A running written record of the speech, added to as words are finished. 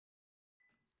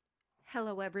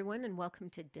Hello, everyone, and welcome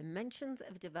to Dimensions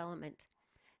of Development.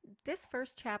 This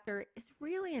first chapter is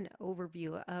really an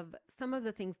overview of some of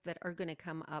the things that are going to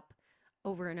come up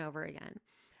over and over again.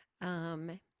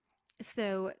 Um,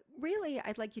 so, really,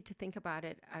 I'd like you to think about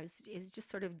it as is just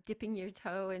sort of dipping your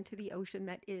toe into the ocean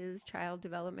that is child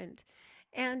development.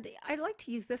 And I'd like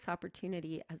to use this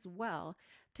opportunity as well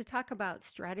to talk about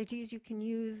strategies you can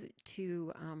use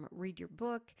to read your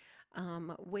book,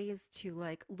 ways to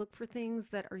like look for things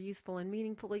that are useful and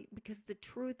meaningful. Because the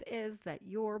truth is that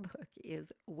your book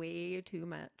is way too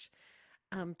much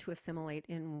to assimilate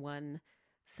in one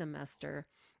semester.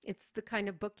 It's the kind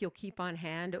of book you'll keep on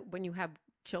hand when you have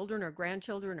children or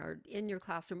grandchildren or in your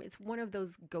classroom. It's one of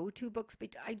those go-to books,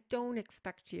 but I don't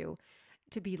expect you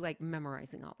to be like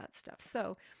memorizing all that stuff.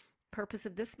 So, purpose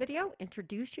of this video,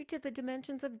 introduce you to the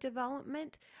dimensions of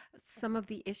development, some of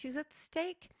the issues at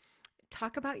stake,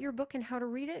 talk about your book and how to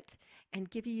read it, and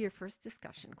give you your first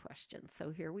discussion question. So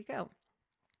here we go.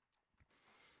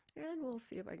 And we'll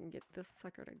see if I can get this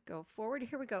sucker to go forward.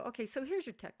 Here we go. Okay, so here's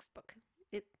your textbook.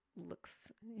 It looks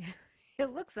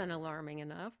it looks unalarming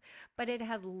enough, but it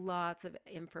has lots of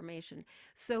information.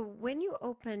 So when you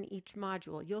open each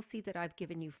module, you'll see that I've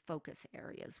given you focus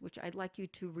areas, which I'd like you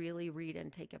to really read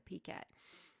and take a peek at.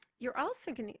 You're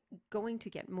also going to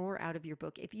get more out of your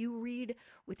book if you read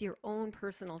with your own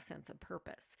personal sense of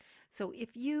purpose. So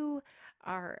if you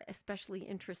are especially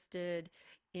interested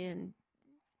in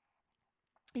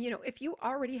if you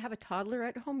already have a toddler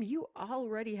at home, you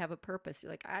already have a purpose.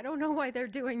 You're like, I don't know why they're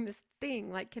doing this thing.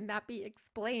 Like, can that be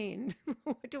explained?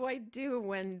 What do I do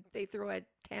when they throw a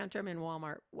tantrum in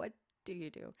Walmart? What do you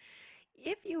do?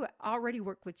 If you already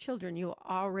work with children,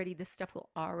 this stuff will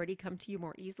already come to you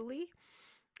more easily.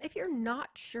 If you're not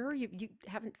sure, you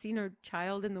haven't seen a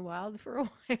child in the wild for a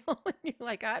while, and you're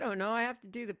like, I don't know, I have to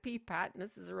do the PPAT, and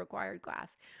this is a required class,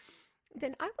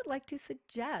 then I would like to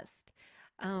suggest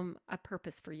a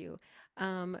purpose for you,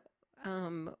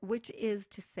 which is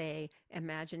to say,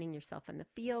 imagining yourself in the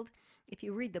field. If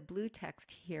you read the blue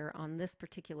text here on this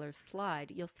particular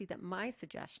slide, you'll see that my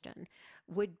suggestion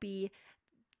would be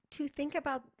to think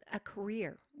about a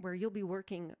career where you'll be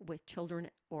working with children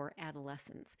or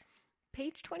adolescents.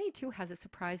 Page 22 has a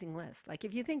surprising list. Like,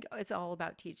 if you think it's all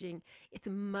about teaching, it's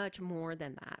much more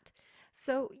than that.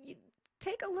 So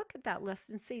take a look at that list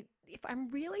and see if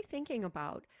I'm really thinking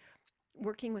about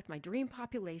working with my dream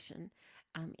population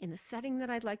in the setting that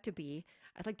I'd like to be.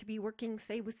 I'd like to be working,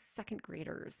 say, with second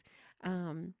graders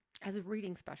as a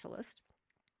reading specialist.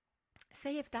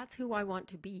 Say if that's who I want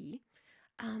to be,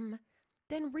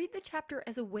 then read the chapter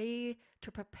as a way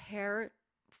to prepare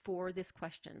for this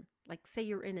question. Like, say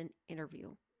you're in an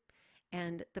interview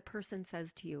and the person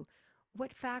says to you,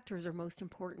 what factors are most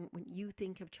important when you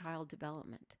think of child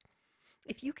development?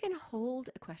 If you can hold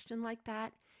a question like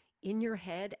that in your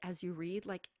head as you read,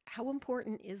 like, how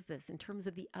important is this in terms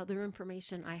of the other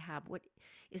information I have? What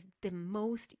is the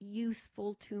most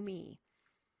useful to me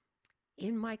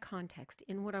in my context,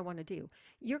 in what I want to do?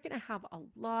 You're going to have a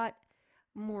lot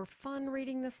more fun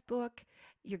reading this book.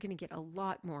 You're going to get a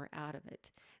lot more out of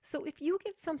it. So if you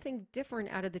get something different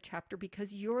out of the chapter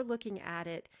because you're looking at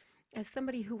it as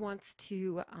somebody who wants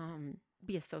to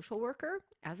be a social worker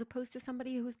as opposed to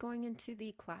somebody who's going into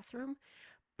the classroom,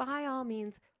 by all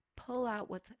means, pull out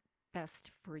what's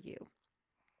best for you.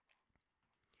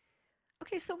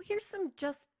 Okay, so here's some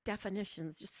just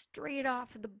definitions, just straight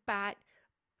off the bat,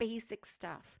 basic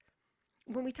stuff.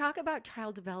 When we talk about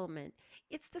child development,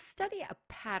 it's the study of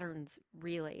patterns,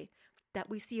 really, that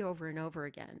we see over and over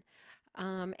again.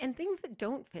 And things that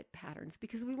don't fit patterns,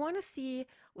 because we want to see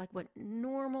like what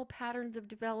normal patterns of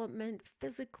development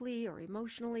physically or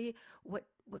emotionally, what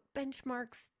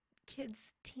benchmarks kids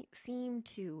seem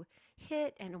to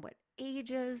hit and what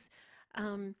ages.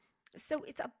 So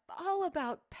it's all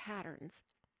about patterns,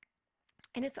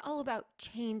 and it's all about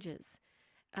changes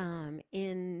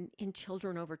in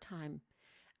children over time.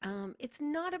 It's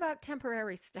not about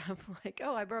temporary stuff like,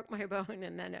 oh, I broke my bone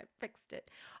and then I fixed it.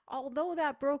 Although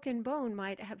that broken bone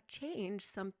might have changed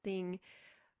something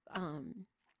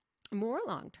more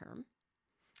long term,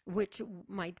 which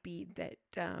might be that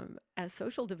a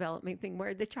social development thing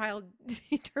where the child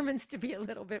determines to be a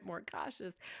little bit more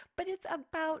cautious. But it's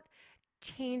about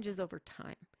changes over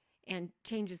time and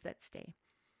changes that stay.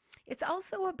 It's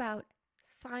also about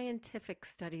scientific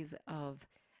studies of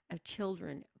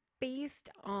children based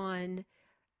on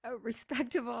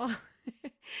respectable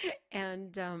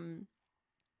and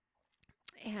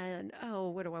oh,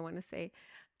 what do I want to say?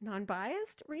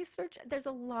 non-biased research, there's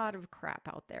a lot of crap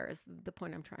out there, is the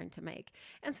point I'm trying to make.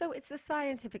 And so it's a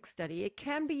scientific study. It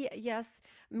can be, yes,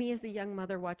 me as a young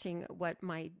mother watching what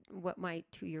my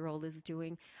 2-year old is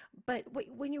doing. But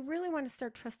when you really want to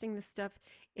start trusting this stuff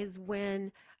is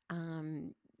when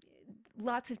um,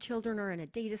 lots of children are in a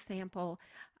data sample,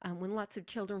 when lots of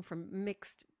children from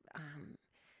mixed um,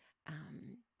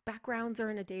 backgrounds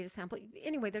are in a data sample.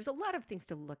 Anyway, there's a lot of things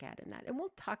to look at in that. And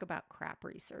we'll talk about crap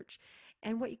research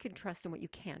and what you can trust and what you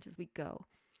can't as we go.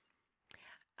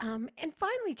 And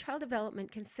finally, child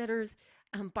development considers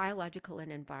biological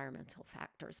and environmental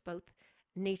factors, both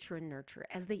nature and nurture,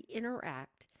 as they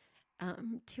interact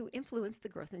to influence the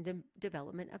growth and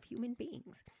development of human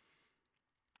beings.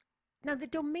 Now, the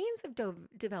domains of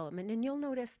development, and you'll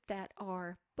notice that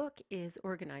our book is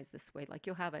organized this way. Like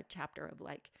you'll have a chapter of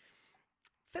like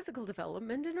physical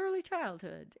development in early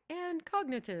childhood and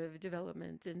cognitive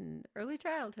development in early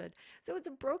childhood. So it's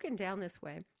broken down this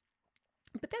way.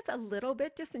 But that's a little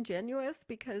bit disingenuous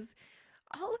because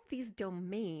all of these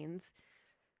domains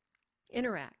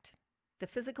interact. The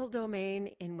physical domain,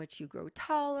 in which you grow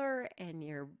taller and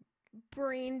your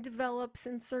brain develops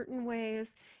in certain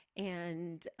ways,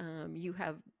 and you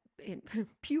have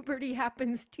puberty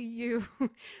happens to you.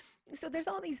 So there's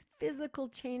all these physical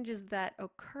changes that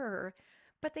occur,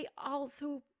 but they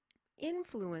also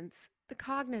influence the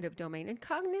cognitive domain. And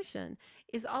cognition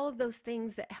is all of those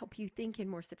things that help you think in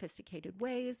more sophisticated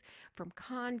ways, from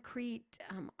concrete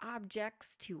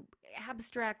objects to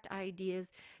abstract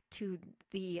ideas to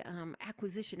the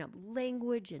acquisition of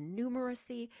language and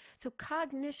numeracy. So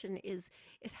cognition is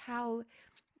how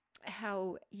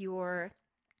your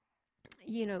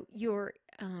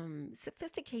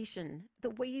sophistication, the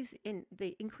ways in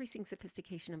the increasing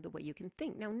sophistication of the way you can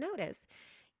think. Now, notice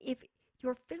if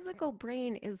your physical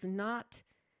brain is not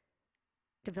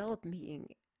developing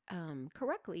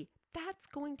correctly, that's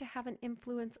going to have an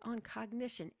influence on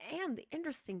cognition. And the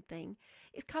interesting thing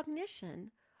is,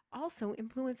 cognition also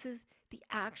influences the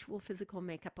actual physical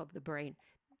makeup of the brain.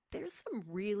 There's some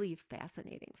really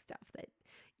fascinating stuff that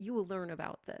you will learn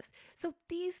about this. So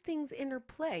these things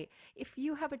interplay. If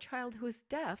you have a child who is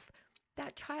deaf,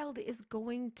 that child is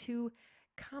going to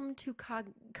come to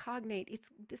cognate.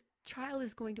 This child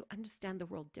is going to understand the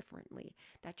world differently.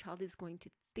 That child is going to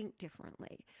think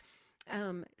differently.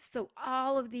 So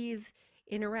all of these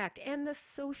interact, and the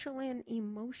social and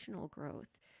emotional growth.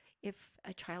 If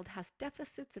a child has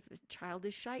deficits, if a child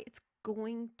is shy, it's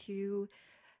going to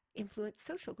influence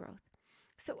social growth.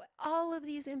 So all of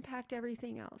these impact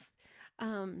everything else.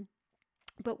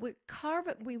 But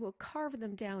we will carve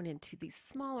them down into these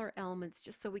smaller elements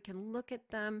just so we can look at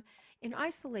them in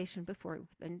isolation before we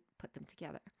then put them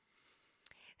together.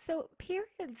 So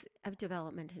periods of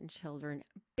development in children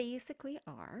basically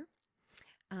are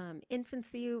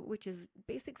infancy, which is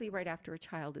basically right after a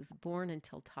child is born,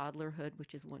 until toddlerhood,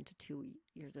 which is 1 to 2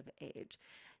 years of age.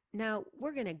 Now,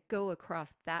 we're going to go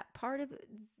across that part of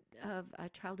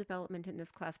child development in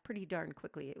this class pretty darn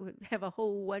quickly. It would have a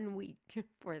whole 1 week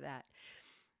for that,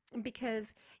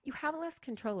 because you have less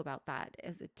control about that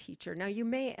as a teacher. Now, you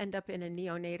may end up in a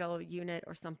neonatal unit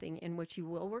or something in which you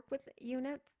will work with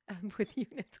units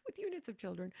of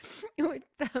children, with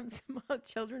small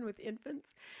children, with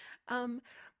infants.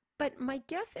 But my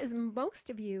guess is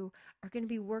most of you are going to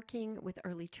be working with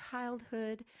early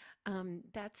childhood.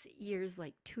 That's years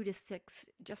like 2 to 6,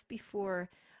 just before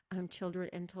children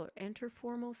enter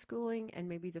formal schooling, and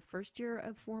maybe the first year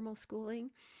of formal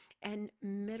schooling, and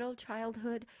middle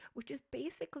childhood, which is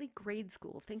basically grade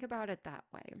school. Think about it that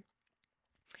way.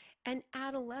 And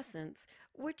adolescence,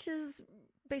 which is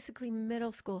basically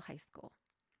middle school, high school.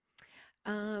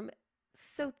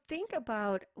 So think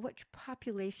about which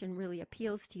population really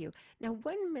appeals to you. Now,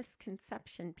 one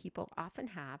misconception people often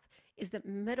have is that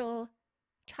middle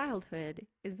childhood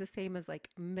is the same as like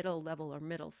middle level or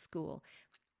middle school.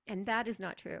 And that is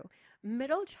not true.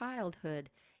 Middle childhood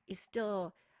is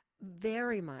still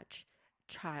very much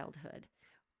childhood.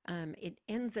 It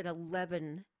ends at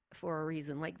 11 for a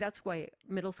reason. Like that's why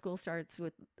middle school starts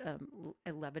with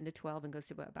 11 to 12 and goes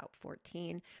to about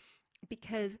 14,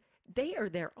 because they are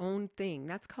their own thing.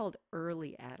 That's called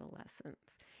early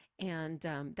adolescence. And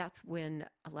that's when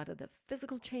a lot of the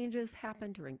physical changes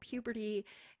happen during puberty,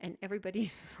 and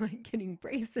everybody's like getting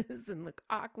braces and look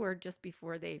awkward just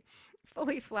before they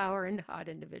fully flower into hot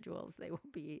individuals. They will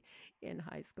be in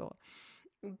high school.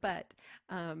 But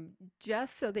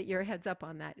just so that your heads up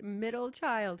on that, middle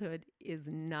childhood is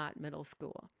not middle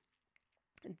school.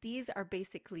 These are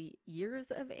basically years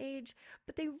of age,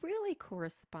 but they really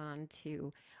correspond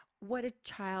to what a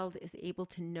child is able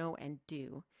to know and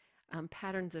do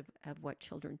patterns of what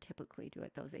children typically do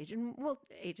at those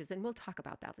ages, and we'll talk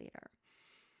about that later.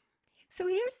 So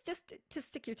here's just to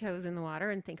stick your toes in the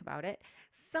water and think about it.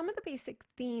 Some of the basic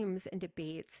themes and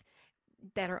debates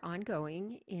that are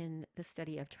ongoing in the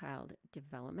study of child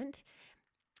development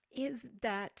is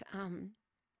that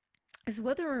is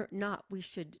whether or not we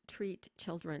should treat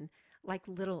children like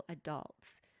little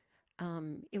adults.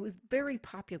 It was very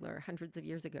popular hundreds of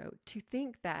years ago to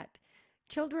think that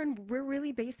children were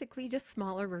really basically just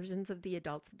smaller versions of the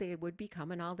adults they would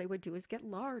become, and all they would do is get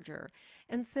larger.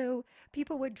 And so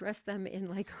people would dress them in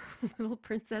like little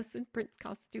princess and prince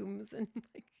costumes and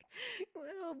like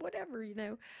little whatever,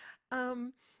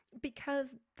 um,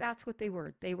 because that's what they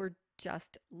were. They were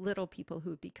just little people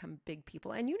who become big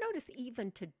people. And you notice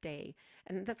even today,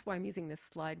 and that's why I'm using this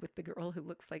slide with the girl who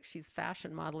looks like she's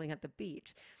fashion modeling at the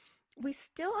beach. We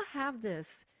still have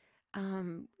this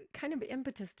kind of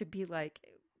impetus to be like,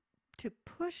 to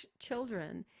push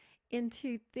children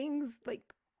into things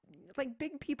like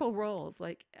big people roles,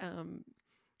 like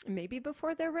maybe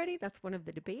before they're ready. That's one of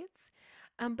the debates.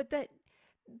 But the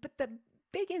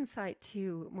big insight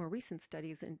to more recent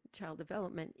studies in child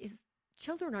development is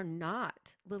children are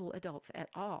not little adults at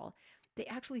all. They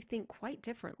actually think quite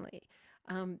differently.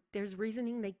 There's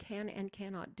reasoning they can and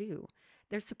cannot do.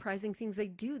 There's surprising things they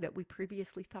do that we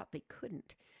previously thought they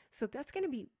couldn't. So that's going to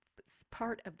be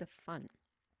part of the fun.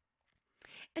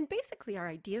 And basically, our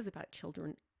ideas about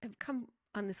children have come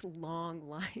on this long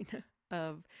line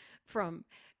of from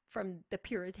the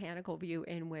puritanical view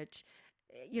in which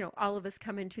all of us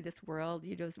come into this world,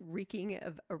 reeking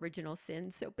of original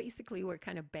sin. So basically, we're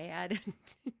kind of bad.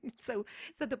 So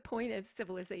the point of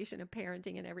civilization and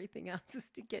parenting and everything else is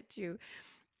to get you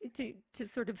to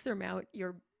sort of surmount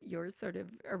your sort of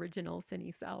original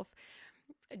sinny self.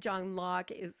 John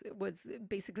Locke was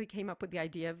basically came up with the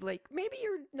idea of like, maybe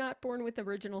you're not born with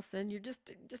original sin.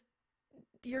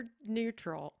 You're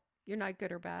neutral. You're not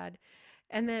good or bad.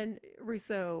 And then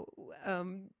Rousseau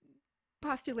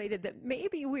postulated that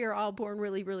maybe we are all born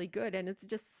really, really good, and it's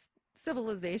just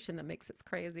civilization that makes us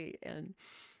crazy and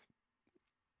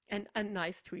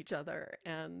unnice to each other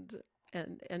and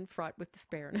fraught with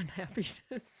despair and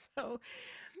unhappiness. So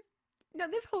now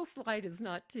this whole slide is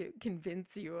not to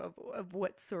convince you of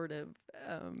what sort of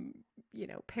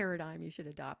paradigm you should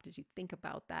adopt as you think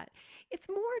about that. It's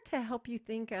more to help you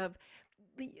think of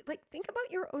think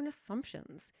about your own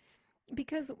assumptions,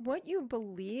 because what you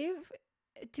believe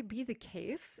to be the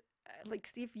case,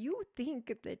 see, if you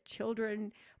think that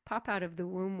children pop out of the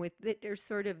womb with that, they're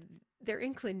sort of, their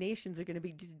inclinations are going to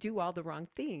be to do all the wrong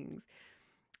things,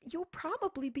 you'll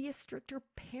probably be a stricter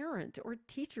parent or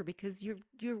teacher because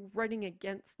you're running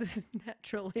against this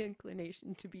natural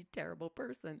inclination to be a terrible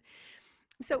person.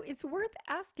 So it's worth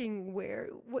asking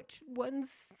which ones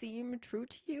seem true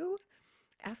to you,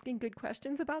 asking good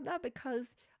questions about that,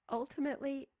 because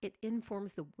ultimately it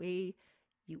informs the way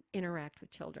you interact with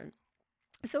children.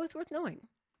 So it's worth knowing.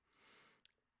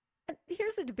 And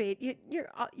here's a debate.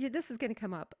 This is going to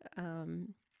come up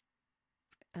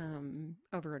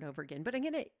over and over again, but I'm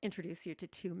going to introduce you to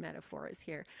two metaphors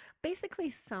here. Basically,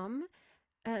 some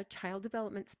child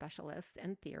development specialists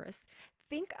and theorists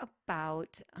think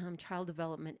about child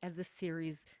development as a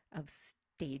series of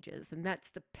stages, and that's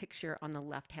the picture on the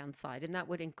left-hand side, and that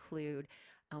would include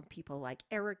people like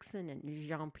Erikson and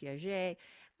Jean Piaget.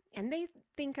 And they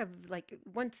think of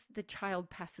once the child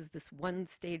passes this one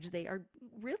stage, they are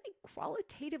really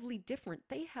qualitatively different.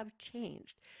 They have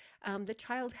changed. The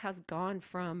child has gone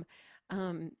from,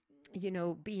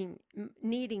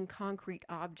 needing concrete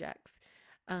objects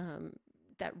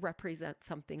that represent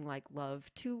something like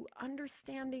love to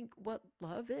understanding what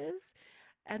love is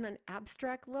at an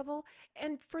abstract level.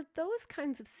 And for those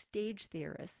kinds of stage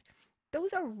theorists,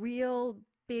 those are real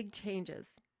big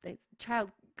changes. The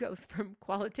child goes from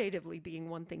qualitatively being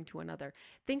one thing to another.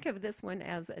 Think of this one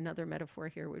as another metaphor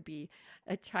here would be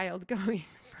a child going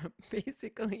from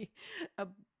basically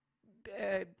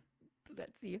a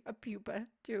pupa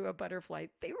to a butterfly.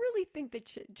 They really think the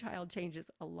child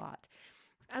changes a lot.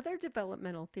 Other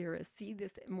developmental theorists see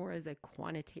this more as a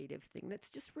quantitative thing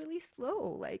that's just really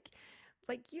slow. Like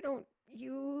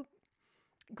you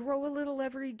grow a little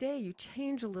every day, you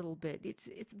change a little bit. It's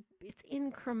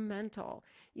incremental.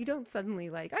 You don't suddenly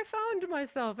I found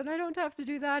myself and I don't have to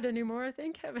do that anymore,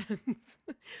 thank heavens.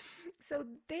 So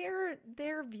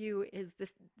their view is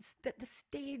that the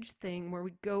stage thing where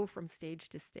we go from stage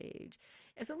to stage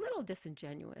is a little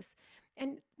disingenuous.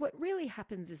 And what really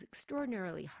happens is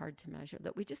extraordinarily hard to measure,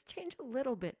 that we just change a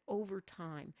little bit over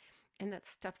time, and that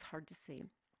stuff's hard to see.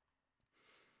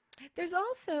 There's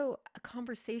also a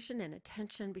conversation and a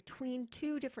tension between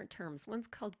two different terms. One's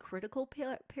called critical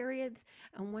periods,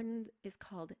 and one is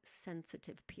called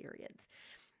sensitive periods.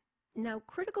 Now,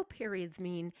 critical periods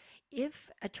mean if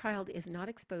a child is not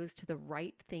exposed to the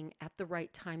right thing at the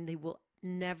right time, they will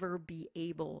never be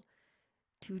able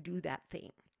to do that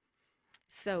thing.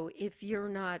 So, if you're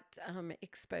not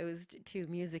exposed to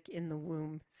music in the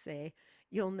womb, say,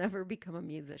 you'll never become a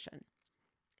musician.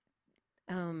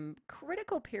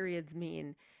 Critical periods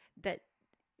mean that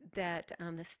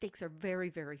the stakes are very,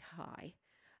 very high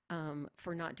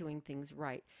for not doing things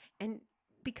right. And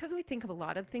because we think of a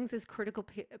lot of things as critical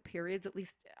periods, at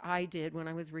least I did when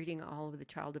I was reading all of the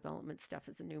child development stuff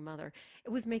as a new mother, it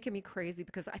was making me crazy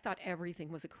because I thought everything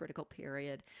was a critical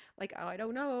period. Like, oh, I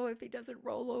don't know if he doesn't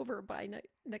roll over by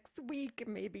next week,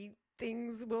 maybe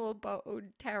things will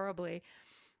bode terribly.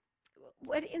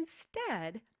 But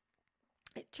instead,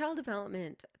 child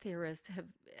development theorists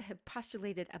have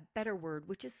postulated a better word,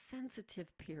 which is sensitive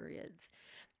periods.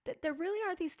 That there really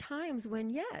are these times when,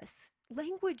 yes,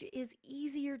 language is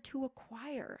easier to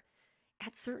acquire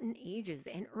at certain ages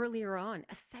and earlier on.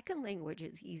 A second language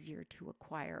is easier to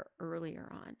acquire earlier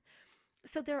on.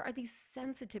 So there are these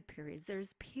sensitive periods,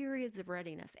 there's periods of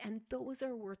readiness, and those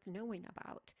are worth knowing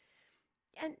about.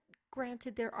 And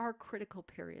granted, there are critical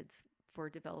periods for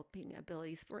developing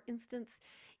abilities. For instance,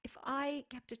 if I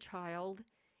kept a child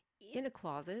in a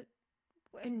closet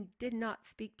and did not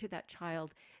speak to that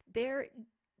child, there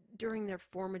during their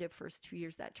formative first 2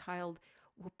 years, that child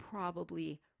will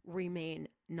probably remain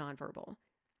nonverbal.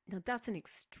 Now that's an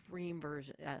extreme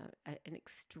version, an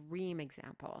extreme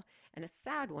example, and a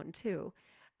sad one too.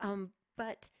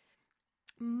 But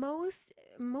most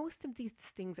of these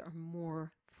things are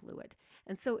more fluid.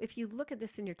 And so if you look at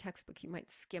this in your textbook, you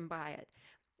might skim by it.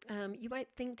 You might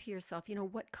think to yourself,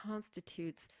 what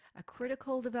constitutes a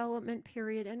critical development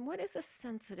period and what is a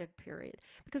sensitive period?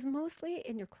 Because mostly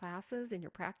in your classes, in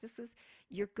your practices,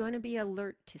 you're going to be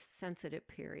alert to sensitive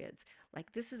periods.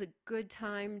 Like this is a good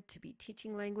time to be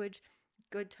teaching language,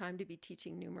 good time to be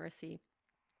teaching numeracy,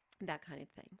 that kind of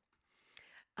thing.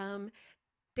 Um,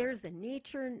 there's the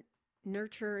nature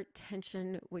nurture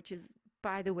tension, which is,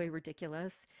 by the way,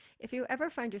 ridiculous. If you ever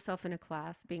find yourself in a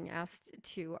class being asked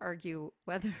to argue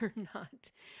whether or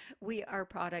not we are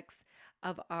products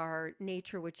of our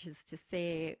nature, which is to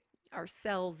say, our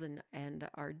cells and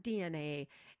our DNA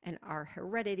and our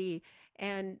heredity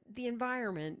and the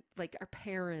environment, like our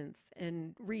parents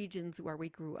and regions where we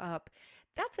grew up,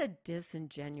 that's a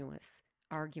disingenuous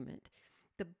argument.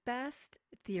 The best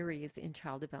theories in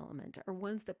child development are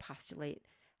ones that postulate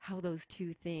how those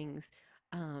two things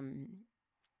um,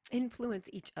 influence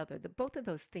each other. The both of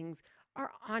those things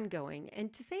are ongoing.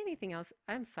 And to say anything else,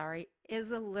 I'm sorry,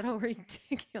 is a little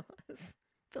ridiculous.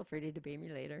 Feel free to debate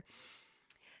me later.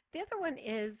 The other one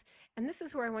is, and this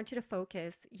is where I want you to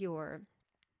focus your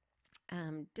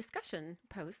discussion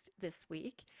post this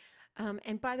week.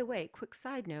 And by the way, quick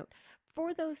side note,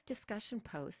 for those discussion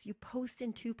posts, you post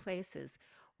in two places.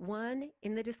 One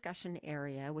in the discussion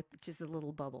area, which is a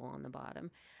little bubble on the bottom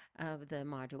of the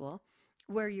module,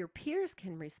 where your peers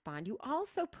can respond. You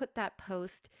also put that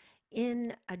post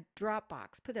in a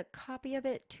Dropbox, put a copy of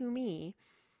it to me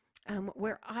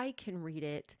where I can read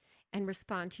it and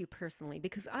respond to you personally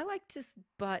because I like to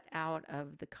butt out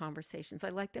of the conversations. I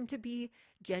like them to be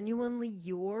genuinely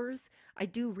yours. I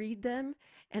do read them,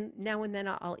 and now and then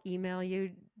I'll email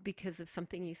you because of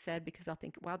something you said because I'll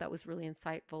think, wow, that was really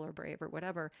insightful or brave or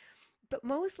whatever. But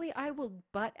mostly I will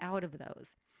butt out of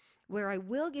those. Where I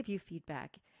will give you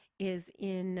feedback is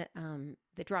in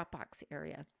the Dropbox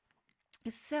area.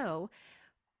 So,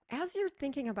 as you're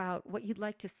thinking about what you'd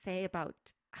like to say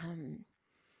about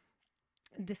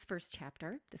this first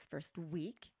chapter, this first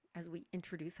week, as we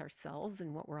introduce ourselves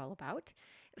and what we're all about,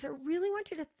 is I really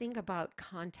want you to think about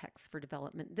context for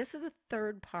development. This is the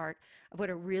third part of what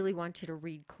I really want you to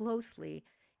read closely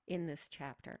in this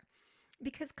chapter.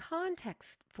 Because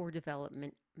context for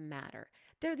development matter.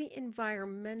 They're the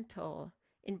environment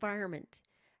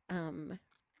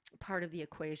part of the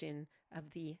equation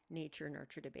of the nature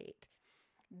nurture debate.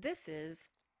 This is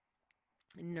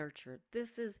nurture.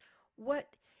 This is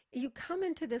what you come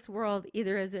into this world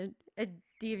either as a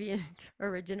deviant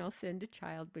original sin to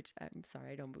child, which I'm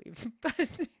sorry, I don't believe, but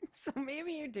so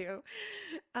maybe you do.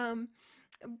 Um,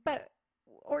 but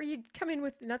or you'd come in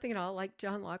with nothing at all, like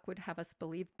John Locke would have us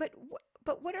believe. But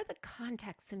what are the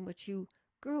contexts in which you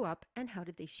grew up, and how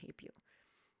did they shape you?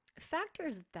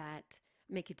 Factors that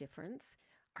make a difference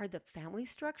are the family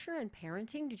structure and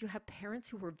parenting. Did you have parents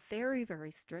who were very,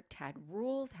 very strict, had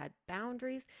rules, had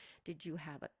boundaries? Did you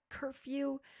have a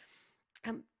curfew?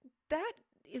 Um, that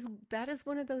that is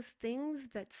one of those things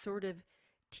that sort of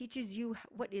teaches you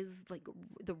what is like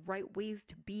the right ways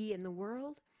to be in the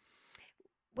world.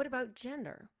 What about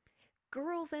gender?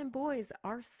 Girls and boys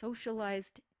are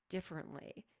socialized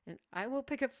differently. And I will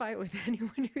pick a fight with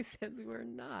anyone who says we're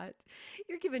not.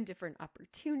 You're given different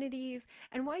opportunities.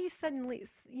 And while you suddenly,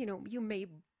 you may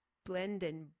blend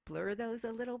and blur those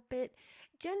a little bit,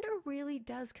 gender really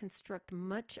does construct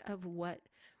much of what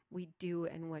we do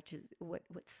and what's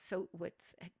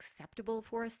acceptable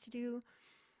for us to do.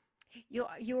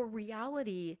 Your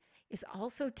reality is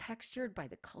also textured by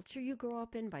the culture you grow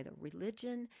up in, by the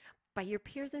religion, by your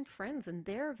peers and friends and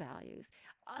their values.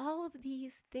 All of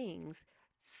these things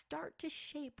start to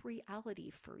shape reality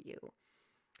for you.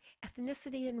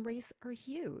 Ethnicity and race are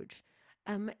huge.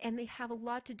 And they have a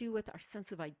lot to do with our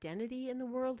sense of identity in the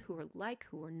world, who are like,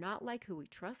 who are not like, who we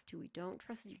trust, who we don't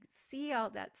trust. You can see all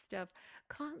that stuff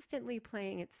constantly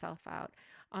playing itself out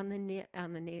on the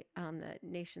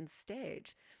nation's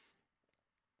stage.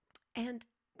 And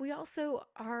we also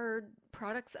are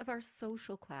products of our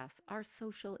social class, our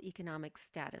social economic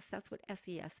status. That's what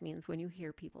SES means when you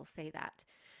hear people say that.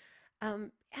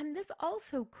 And this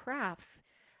also crafts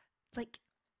like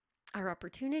our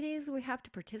opportunities. We have to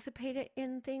participate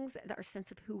in things, our sense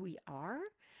of who we are.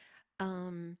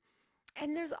 Um,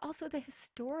 and there's also the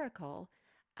historical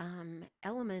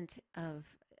element of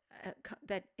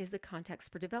that is a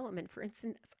context for development. For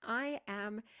instance, I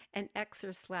am an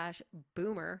Xer slash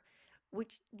boomer,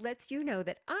 which lets you know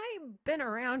that I've been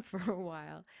around for a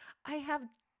while. I have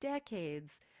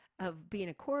decades of being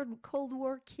a Cold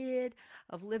War kid,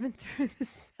 of living through the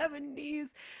 70s,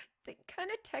 that kind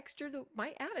of texture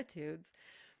my attitudes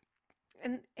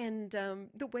and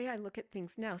the way I look at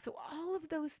things now. So all of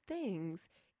those things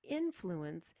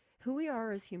influence who we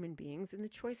are as human beings and the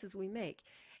choices we make.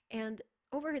 And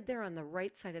over there on the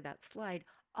right side of that slide,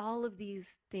 all of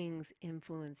these things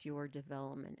influence your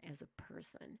development as a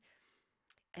person.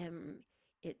 Um,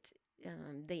 it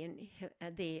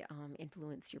they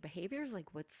influence your behaviors,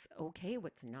 like what's okay,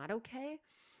 what's not okay,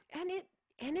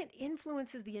 and it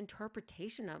influences the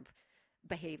interpretation of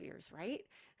behaviors, right?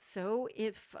 So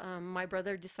if my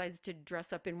brother decides to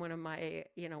dress up in one of my,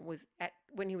 was at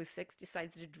when he was 6,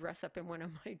 decides to dress up in one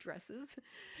of my dresses,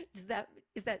 is that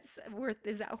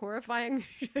horrifying?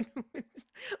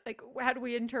 Like, how do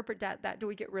we interpret that? Do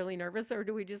we get really nervous, or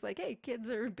do we just like, hey, kids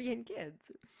are being kids,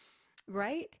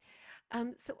 right?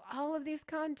 So all of these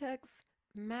contexts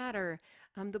matter.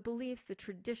 The beliefs, the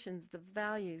traditions, the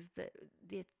values, the,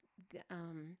 the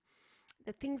um,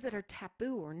 the things that are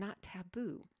taboo or not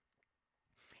taboo.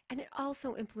 And it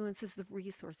also influences the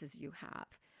resources you have.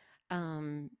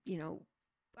 You know,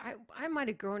 I might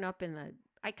have grown up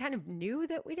I kind of knew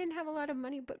that we didn't have a lot of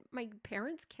money, but my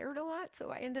parents cared a lot.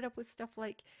 So I ended up with stuff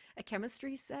like a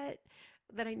chemistry set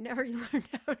that I never learned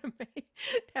how to make,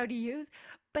 how to use.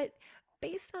 But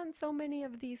based on so many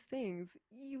of these things,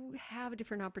 you have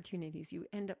different opportunities. You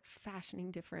end up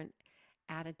fashioning different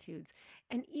attitudes.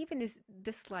 And even as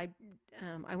this slide,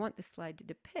 I want this slide to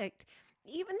depict,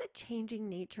 even the changing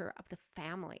nature of the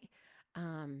family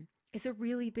is a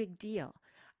really big deal.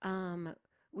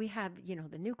 We have,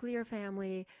 the nuclear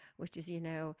family, which is,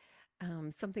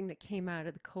 something that came out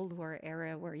of the Cold War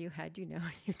era where you had, your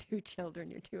 2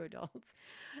 children, your 2 adults.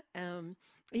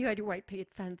 You had your white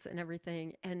picket fence and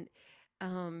everything. And,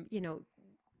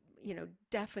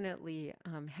 definitely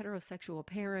heterosexual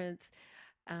parents.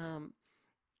 Um,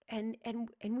 and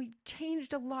we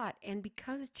changed a lot, and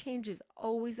because change is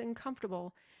always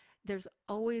uncomfortable, there's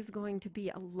always going to be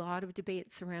a lot of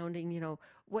debate surrounding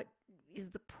what is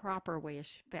the proper way a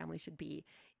family should be.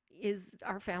 Is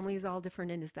our families all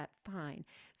different, and is that fine?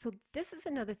 So this is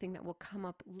another thing that will come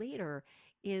up later,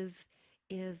 is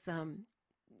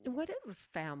what is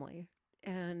family,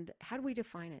 and how do we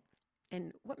define it,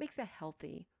 and what makes a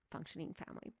healthy functioning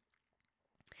family?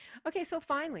 Okay, so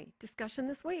finally, discussion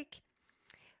this week.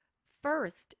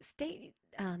 First, state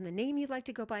the name you'd like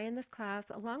to go by in this class,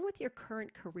 along with your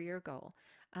current career goal.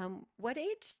 What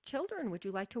age children would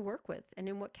you like to work with, and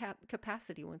in what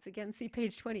capacity? Once again, see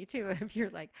page 22 if you're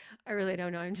like, I really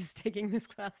don't know, I'm just taking this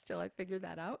class till I figure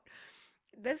that out.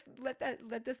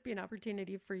 Let this be an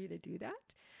opportunity for you to do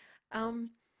that. Um,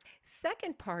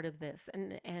 Second part of this,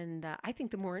 and I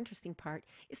think the more interesting part,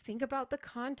 is think about the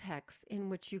context in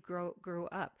which you grew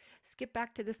up. Skip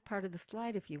back to this part of the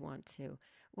slide if you want to.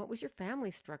 What was your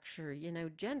family structure?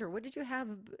 Gender. What did you have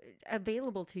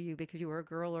available to you because you were a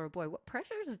girl or a boy? What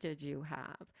pressures did you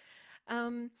have?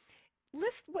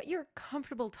 List what you're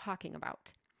comfortable talking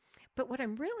about. But what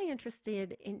I'm really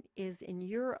interested in is in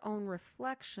your own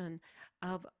reflection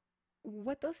of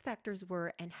what those factors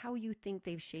were and how you think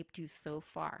they've shaped you so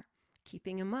far,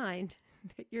 keeping in mind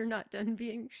that you're not done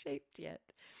being shaped yet.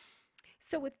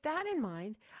 So, with that in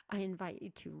mind, I invite you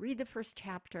to read the first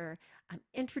chapter,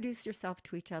 introduce yourself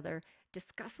to each other,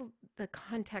 discuss the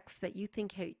contexts that you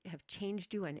think have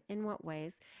changed you and in what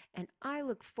ways. And I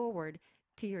look forward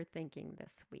to your thinking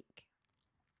this week.